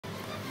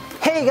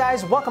Hey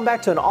guys, welcome back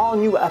to an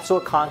all-new episode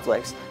of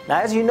Conflicts. Now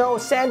as you know,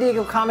 San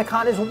Diego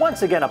Comic-Con is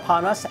once again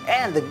upon us,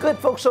 and the good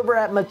folks over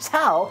at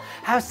Mattel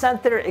have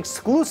sent their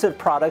exclusive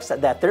products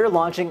that they're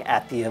launching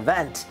at the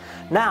event.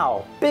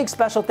 Now, big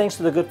special thanks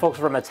to the good folks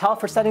over at Mattel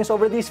for sending us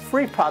over these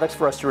free products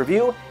for us to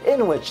review,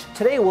 in which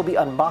today we'll be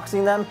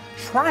unboxing them,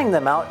 trying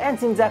them out, and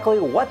seeing exactly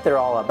what they're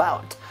all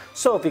about.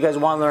 So if you guys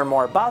want to learn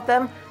more about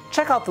them,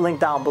 check out the link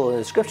down below in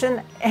the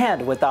description,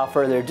 and without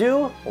further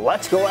ado,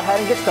 let's go ahead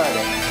and get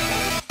started.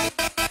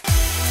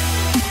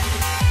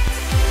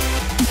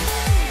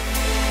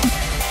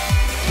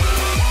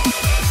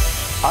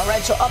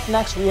 Alright, so up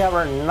next we have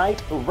our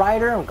Knight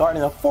Rider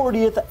regarding the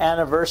 40th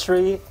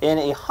anniversary in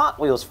a Hot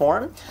Wheels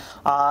form.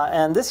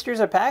 And this year's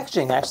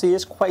packaging actually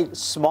is quite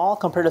small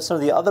compared to some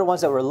of the other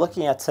ones that we're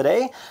looking at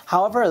today.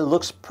 However, it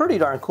looks pretty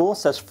darn cool. It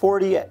says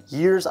 40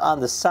 years on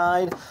the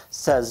side,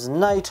 says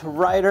Knight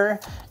Rider,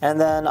 and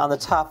then on the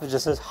top it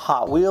just says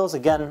Hot Wheels.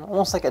 Again,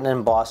 almost like an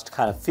embossed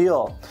kind of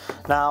feel.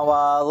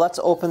 Now let's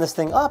open this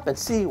thing up and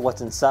see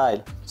what's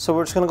inside. So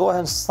we're just going to go ahead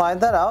and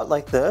slide that out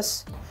like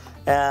this.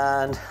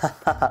 And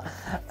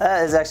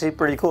that is actually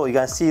pretty cool. You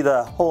guys see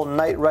the whole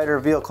Knight Rider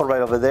vehicle right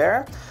over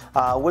there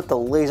with the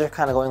laser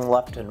kind of going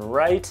left and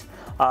right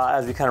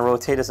as we kind of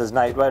rotate. It says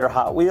Knight Rider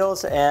Hot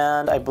Wheels,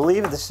 and I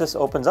believe this just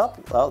opens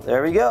up. Well,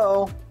 there we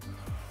go.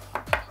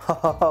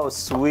 Oh,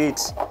 sweet.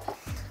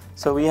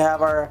 So we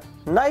have our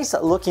nice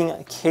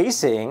looking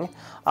casing,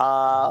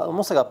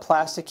 almost like a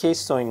plastic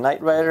case showing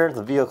Knight Rider,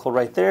 the vehicle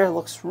right there. It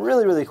looks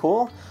really, really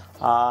cool.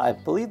 I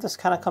believe this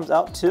kind of comes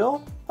out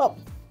too. Oh,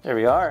 there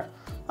we are.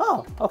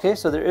 Oh, okay,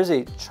 so there is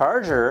a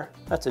charger.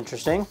 That's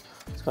interesting.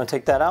 Just going to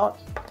take that out.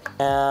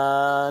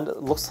 And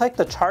it looks like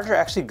the charger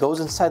actually goes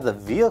inside the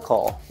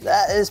vehicle.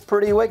 That is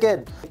pretty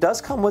wicked. It does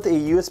come with a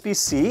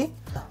USB-C.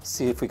 Let's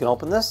see if we can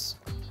open this.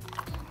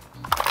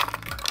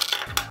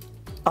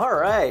 All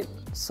right,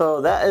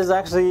 so that is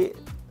actually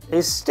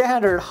a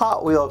standard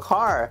Hot Wheel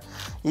car.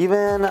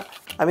 Even,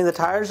 I mean, the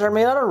tires are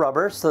made out of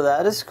rubber, so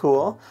that is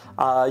cool.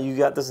 You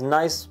got this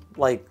nice,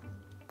 like,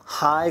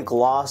 high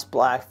gloss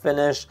black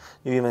finish.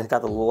 You even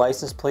got the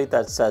license plate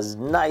that says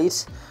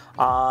Knight.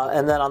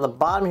 And then on the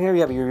bottom here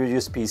you have your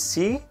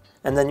USB-C,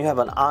 and then you have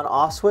an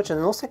on-off switch, and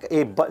it looks like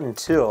a button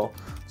too.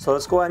 So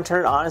let's go ahead and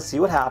turn it on and see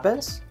what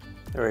happens.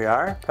 There we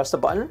are. Press the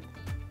button.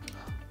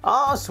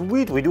 Oh,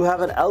 sweet. We do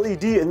have an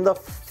LED in the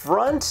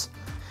front,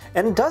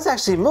 and it does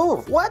actually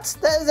move. What?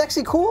 That is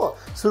actually cool.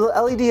 So the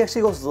LED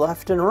actually goes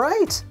left and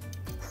right.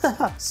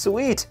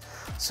 Sweet.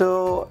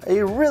 So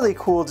a really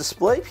cool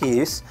display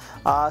piece,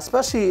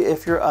 especially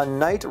if you're a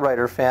Knight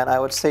Rider fan. I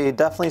would say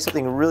definitely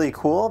something really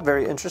cool,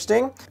 very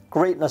interesting.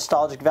 Great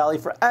nostalgic value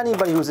for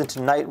anybody who's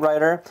into Knight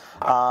Rider.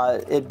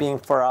 It being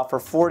for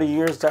 40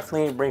 years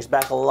definitely brings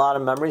back a lot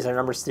of memories. I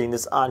remember seeing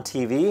this on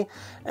TV,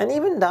 and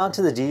even down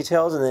to the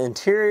details in the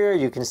interior,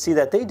 you can see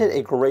that they did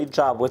a great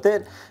job with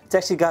it. It's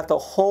actually got the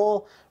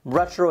whole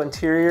retro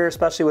interior,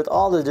 especially with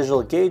all the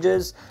digital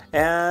gauges,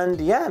 and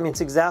yeah, I mean,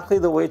 it's exactly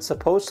the way it's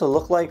supposed to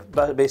look like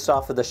based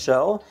off of the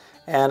show.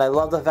 And I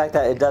love the fact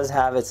that it does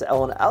have its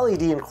own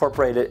LED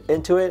incorporated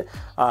into it,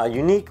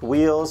 unique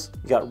wheels,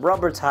 you got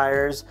rubber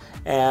tires,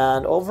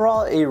 and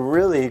overall a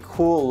really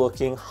cool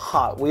looking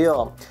Hot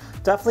Wheel.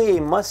 Definitely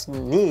a must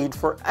need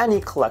for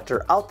any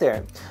collector out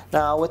there.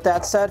 Now with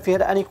that said, if you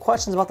had any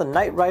questions about the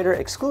Knight Rider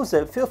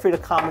exclusive, feel free to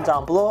comment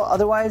down below.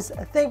 Otherwise,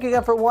 thank you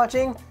again for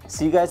watching.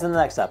 See you guys in the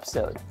next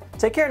episode.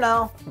 Take care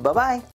now. Bye bye.